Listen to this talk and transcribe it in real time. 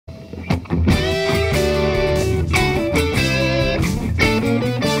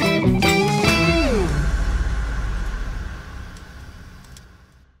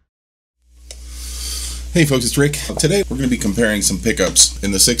Hey folks, it's Rick. Today we're going to be comparing some pickups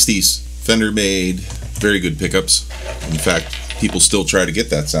in the 60s. Fender made very good pickups. In fact, people still try to get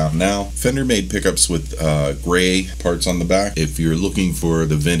that sound now. Fender made pickups with gray parts on the back. If you're looking for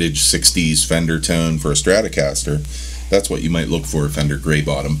the vintage 60s Fender tone for a Stratocaster, that's what you might look for, Fender Grey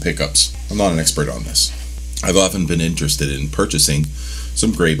Bottom pickups. I'm not an expert on this. I've often been interested in purchasing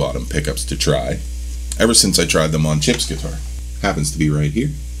some Grey Bottom pickups to try, ever since I tried them on Chip's guitar. Happens to be right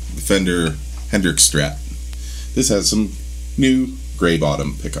here. The Fender Hendrix Strat. This has some new Grey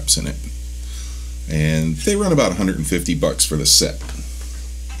Bottom pickups in it, and they run about 150 bucks for the set,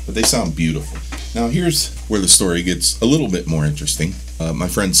 but they sound beautiful. Now here's where the story gets a little bit more interesting. My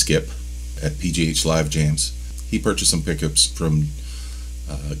friend Skip at PGH Live Jams, he purchased some pickups from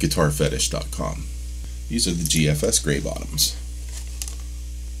guitarfetish.com. These are the GFS Grey Bottoms,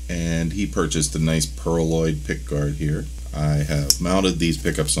 and he purchased a nice Pearloid pickguard here. I have mounted these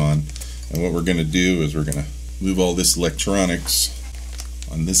pickups on, and what we're going to do is we're going to move all this electronics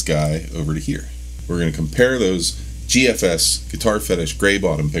on this guy over to here. We're going to compare those GFS Guitar Fetish Grey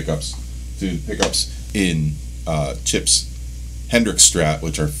Bottom pickups to pickups in Chip's Hendrix Strat,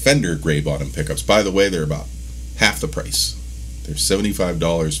 which are Fender Grey Bottom pickups. By the way, they're about half the price. They're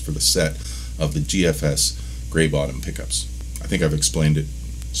 $75 for the set of the GFS Grey Bottom pickups. I think I've explained it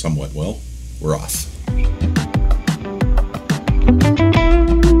somewhat well. We're off.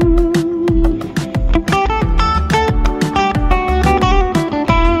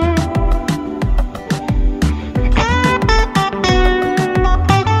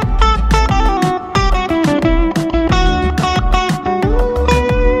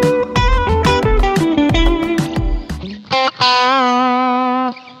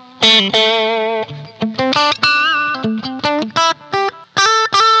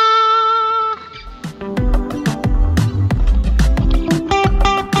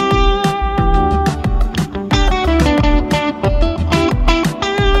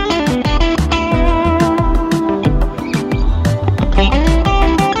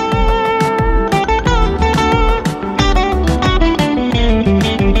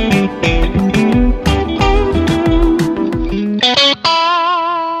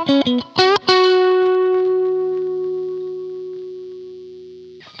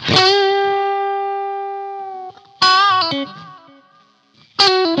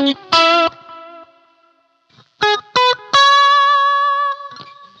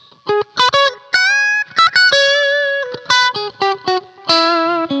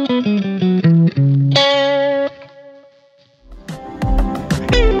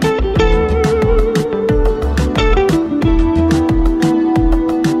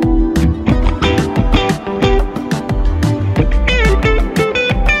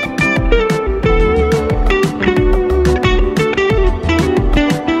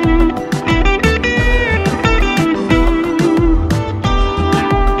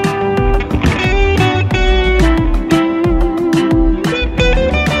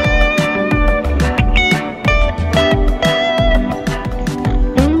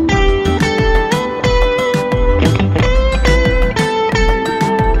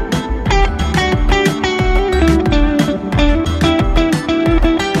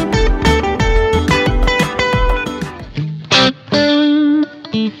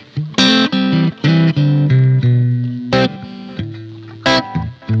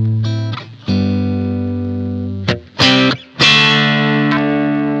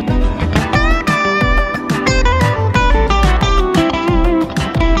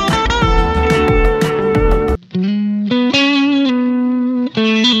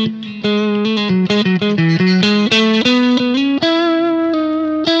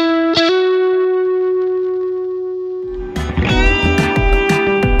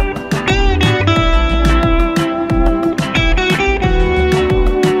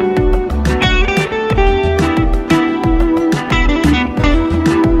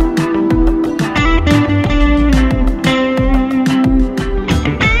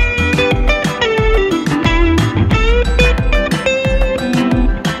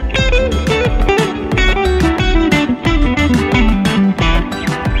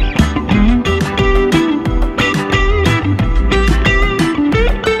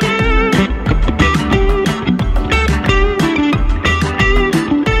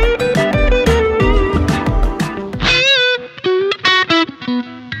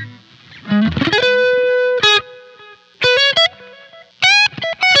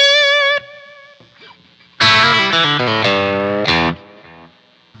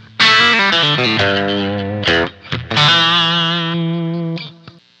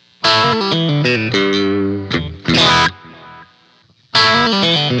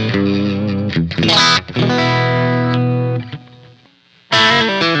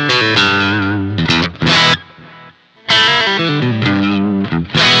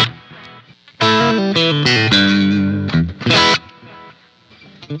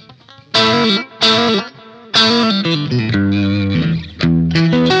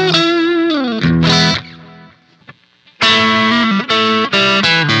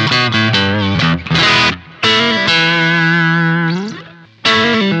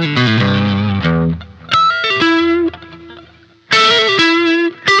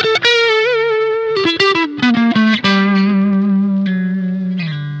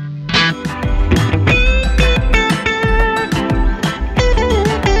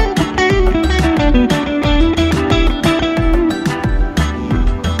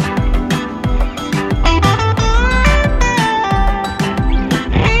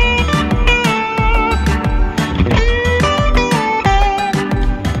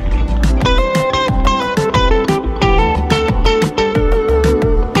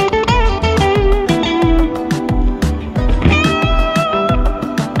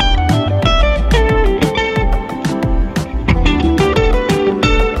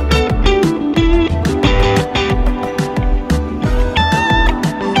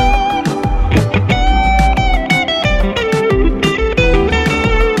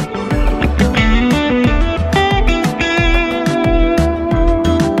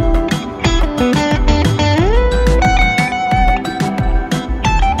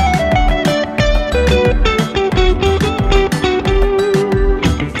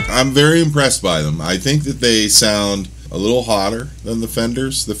 I'm very impressed by them. I think that they sound a little hotter than the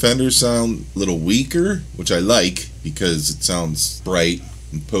Fenders. The Fenders sound a little weaker, which I like because it sounds bright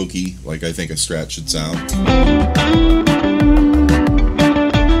and pokey like I think a Strat should sound.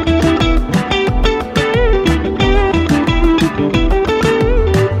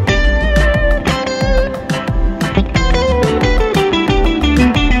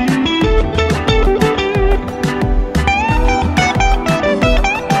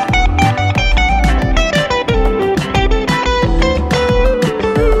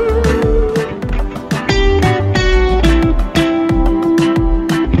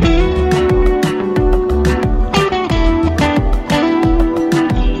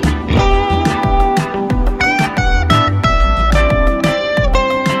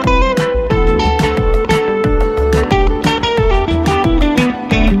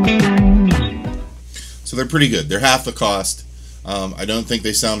 So they're pretty good. They're half the cost. I don't think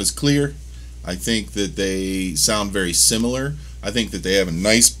they sound as clear. I think that they sound very similar. I think that they have a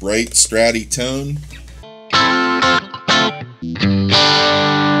nice bright Stratty tone.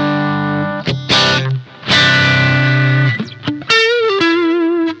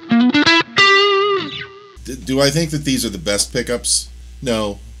 Do I think that these are the best pickups?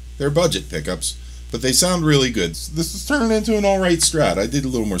 No, they're budget pickups, but they sound really good. This is turning into an alright Strat. I did a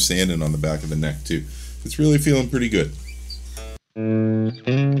little more sanding on the back of the neck too. It's really feeling pretty good.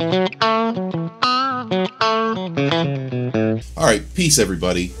 Alright, peace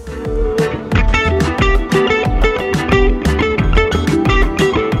everybody.